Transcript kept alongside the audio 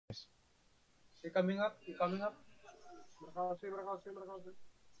They're coming up. They're coming up.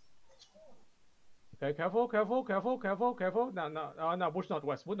 Okay, careful, careful, careful, careful, careful. Now, push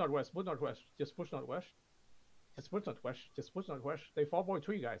northwest, push northwest, push northwest. Just push northwest. Just push northwest. Just push northwest. They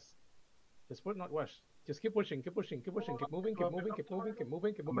 4.3 guys. Just push northwest. Just keep pushing, keep pushing, keep pushing, keep moving, keep moving, keep moving, keep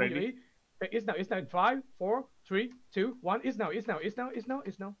moving, keep moving. Ready? It's now in 5, 4, 3, 2, 1. It's now.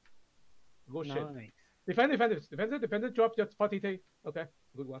 Good shit. Defend it. Drop just 40T. Okay,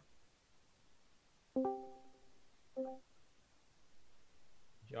 good one.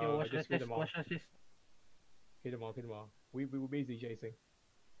 I just kill them all. Kill them all. We were busy chasing.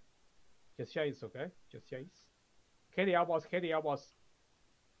 Just chase, okay? Just chase. Get the elbows.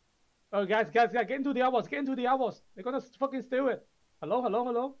 Oh, guys, get into the elbows. They're gonna fucking steal it. Hello.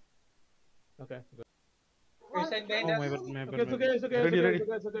 Okay, good. Okay, send behind Oh us. my bad. It's okay. Ready.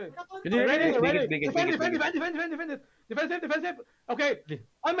 Defensive. Okay.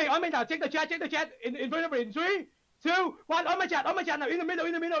 On me now. Check the chat. In front of me. In 3, 2, 1. On my chat now. In the middle.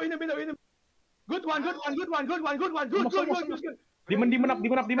 Good one. Good. Demon up.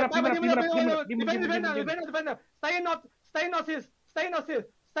 Defender. Stay not his. Stay here.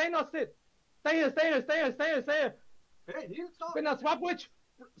 Hey, heal, stop. Defender, swap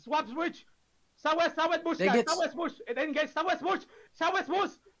switch. Southwest bush, guys. Southwest bush. It engage. Southwest bush.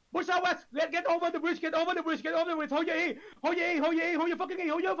 Bush southwest. Get over the bridge. Hold your E. Hold your fucking E.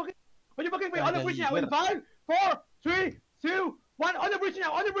 Hold your fucking way. On the bridge now. In 5, 4, 3, 2, 1. On the bridge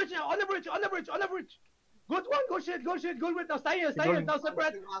now. On the bridge. Good one. Good shit. Good. Now stay here. Now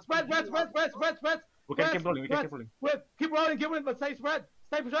spread. We can keep rolling. Keep rolling. But stay spread,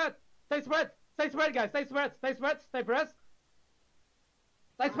 guys. Stay press.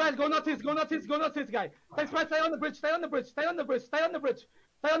 Go notice, guy. Stay spread. Stay on the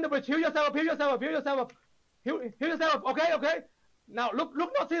bridge. Heal yourself up. Okay. Now look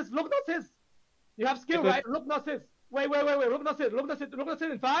notice. You have skill, right? Look notice. Wait. Look notice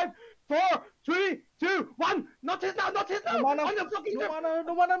in 5, 4, 3, 2, 1. Notice now. On the fucking No mana.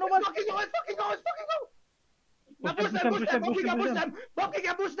 Fucking go. Now push them. Push them, everyone. Fucking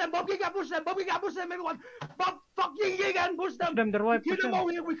again, push them. They're wiped. We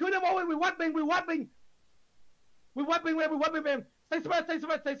kill them all. We wiping. We wiping them. Stay spread.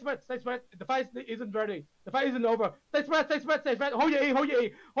 The fight isn't ready. The fight isn't over. Stay spread. Hold your E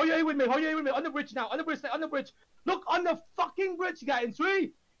with me. On the bridge now. On the bridge. Look on the fucking bridge, guys. In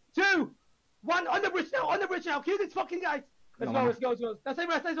 3, 2, 1. On the bridge now. Kill these fucking guys. Let's go. Now stay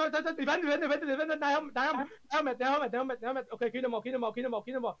spread. Defend. Helmet. Okay, kill them all. Stay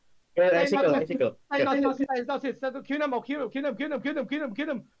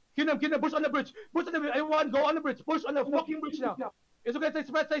push on the bridge. Everyone go on the bridge. Push on the fucking bridge now. It's okay. Stay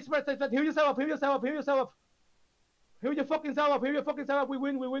spread. Heal yourself up. Heal your fucking self up. We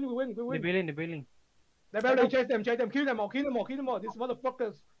win. The building. They chase them. Kill them all. These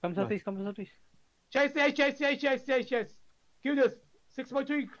motherfuckers. Come southeast. Chase. Kill this.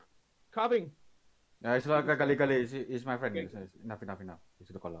 6.3 carving. It's like kali. He's my friend. Enough. He's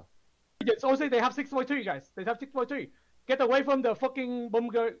the color. It's also they have 6.3 guys. They have 6.3. Get away from the fucking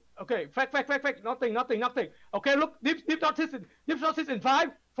bunker. Okay, fact. Nothing. Okay, look, deep notice in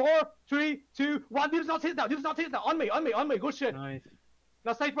 5, 4, 3, 2, 1. Deep notice now. On me. Good shit. Nice.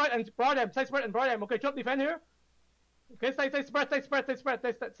 Now stay spread and broad them. Okay, drop defend here. Okay, stay spread,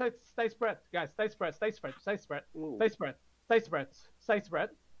 guys. Stay spread.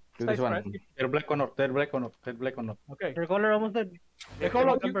 They're black or not. Okay. Their color almost dead. Kill the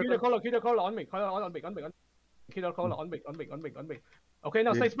color on me. Kill the color on me. Okay,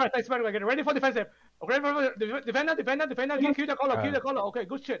 now stay spread. Get ready for defensive. Okay, defender. Kill the color. Okay,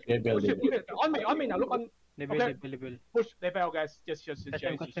 good shit. On me now. Look on. They Okay. build. Push. They bail, guys. Just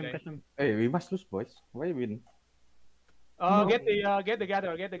Catch them. Hey, we must lose, boys. Why win? Get the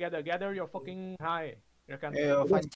gather. Gather your fucking high. You can.